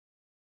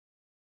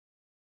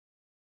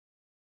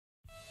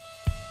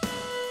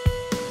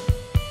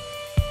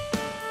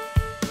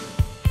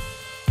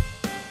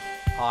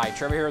Hi,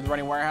 Trevor here with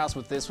Running Warehouse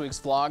with this week's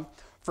vlog.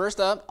 First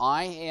up,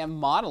 I am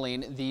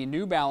modeling the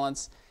New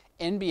Balance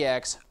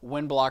NBX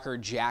Wind Blocker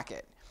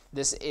Jacket.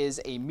 This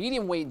is a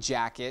medium weight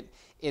jacket.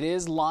 It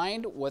is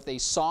lined with a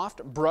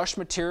soft brush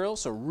material,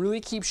 so really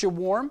keeps you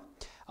warm.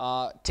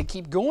 To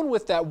keep going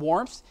with that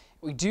warmth,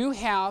 we do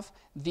have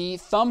the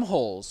thumb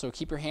holes, so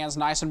keep your hands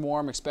nice and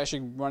warm, especially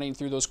running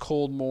through those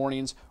cold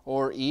mornings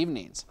or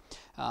evenings.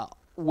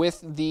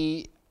 With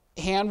the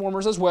hand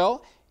warmers as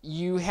well,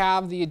 you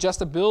have the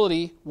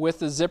adjustability with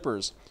the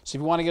zippers. So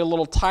if you want to get a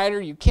little tighter,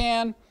 you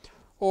can,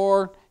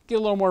 or get a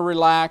little more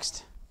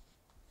relaxed,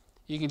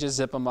 you can just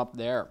zip them up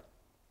there.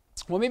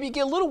 Well, maybe you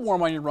get a little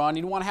warm on your run,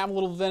 you want to have a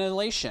little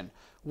ventilation.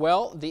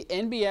 Well, the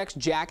NBX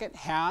jacket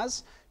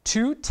has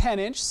two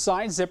 10-inch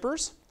side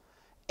zippers,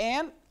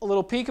 and a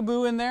little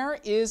peekaboo in there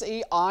is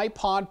a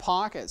iPod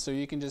pocket. So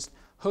you can just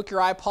hook your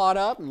iPod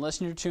up and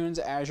listen to your tunes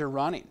as you're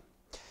running.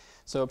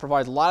 So it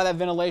provides a lot of that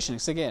ventilation.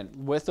 So again,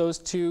 with those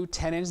two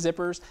 10-inch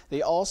zippers,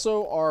 they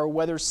also are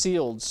weather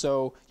sealed,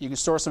 so you can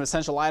store some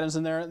essential items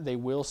in there. They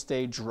will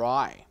stay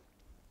dry.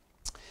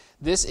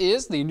 This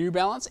is the New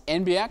Balance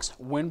NBX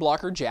Wind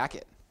Blocker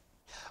Jacket.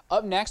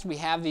 Up next, we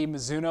have the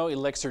Mizuno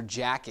Elixir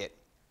Jacket.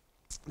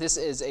 This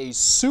is a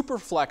super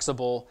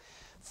flexible,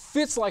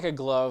 fits like a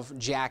glove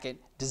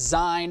jacket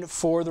designed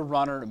for the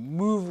runner to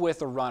move with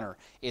the runner.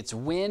 It's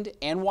wind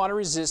and water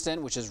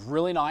resistant, which is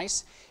really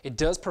nice. It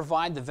does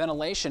provide the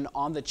ventilation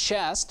on the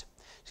chest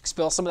to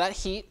expel some of that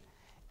heat,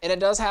 and it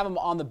does have them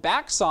on the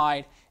back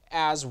side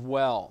as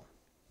well.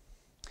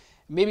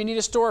 Maybe you need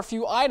to store a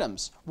few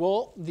items.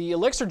 Well, the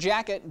Elixir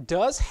jacket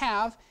does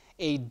have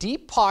a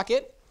deep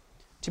pocket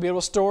to be able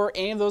to store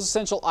any of those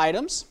essential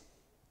items.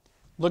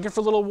 Looking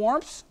for a little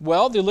warmth?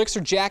 Well, the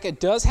Elixir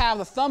jacket does have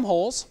the thumb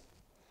holes.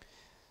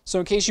 So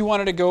in case you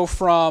wanted to go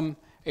from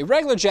a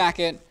regular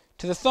jacket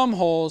to the thumb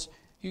holes,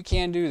 you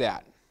can do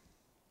that.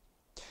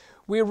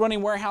 We at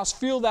Running Warehouse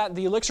feel that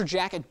the Elixir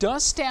jacket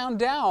does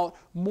stand out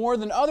more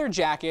than other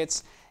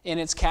jackets in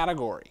its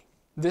category.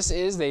 This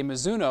is the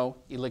Mizuno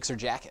Elixir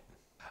jacket.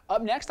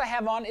 Up next I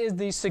have on is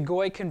the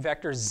Sugoi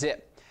Convector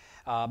Zip.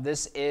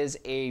 This is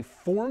a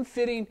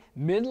form-fitting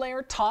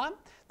mid-layer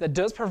top that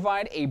does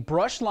provide a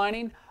brush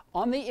lining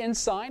on the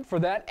inside for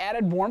that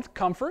added warmth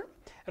comfort.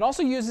 It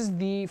also uses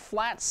the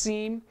flat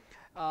seam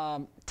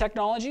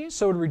technology,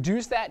 so to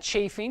reduce that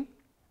chafing.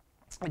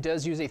 It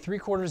does use a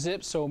 3/4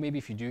 zip, so maybe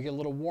if you do get a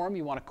little warm,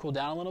 you want to cool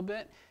down a little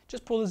bit,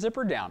 just pull the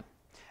zipper down.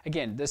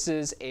 Again, this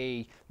is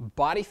a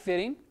body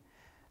fitting.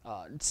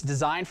 It's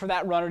designed for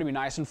that runner to be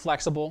nice and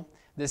flexible.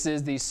 This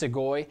is the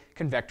Sugoi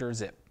Convector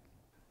Zip.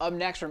 Up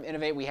next from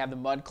Inov-8, we have the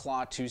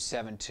Mudclaw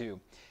 272.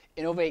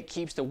 Inov-8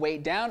 keeps the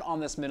weight down on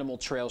this minimal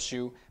trail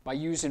shoe by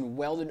using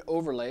welded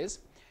overlays.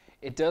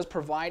 It does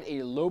provide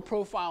a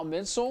low-profile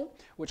midsole,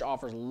 which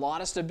offers a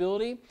lot of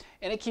stability,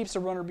 and it keeps the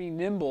runner being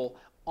nimble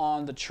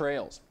on the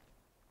trails.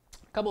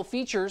 A couple of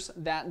features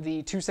that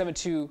the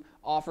 272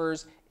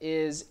 offers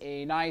is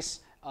a nice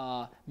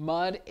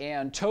mud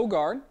and toe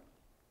guard.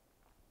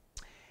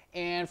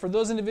 And for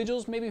those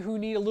individuals maybe who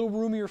need a little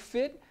roomier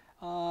fit,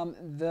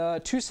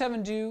 the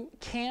 272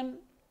 can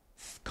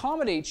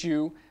accommodate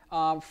you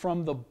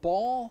from the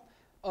ball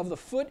of the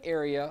foot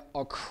area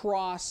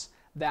across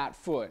that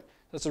foot.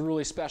 That's a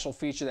really special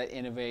feature that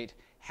Inov-8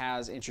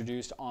 has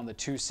introduced on the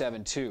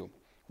 272.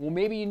 Well,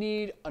 maybe you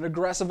need an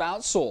aggressive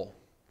outsole.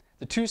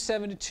 The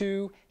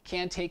 272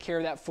 can take care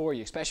of that for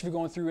you, especially if you're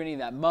going through any of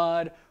that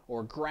mud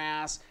or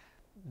grass.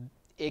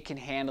 It can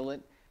handle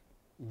it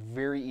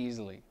very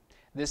easily.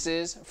 This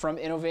is from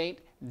Inov-8,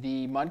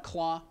 the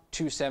Mudclaw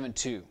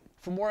 272.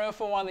 For more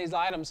info on these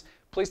items,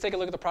 please take a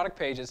look at the product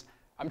pages.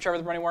 I'm Trevor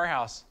with Running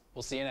Warehouse.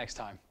 We'll see you next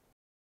time.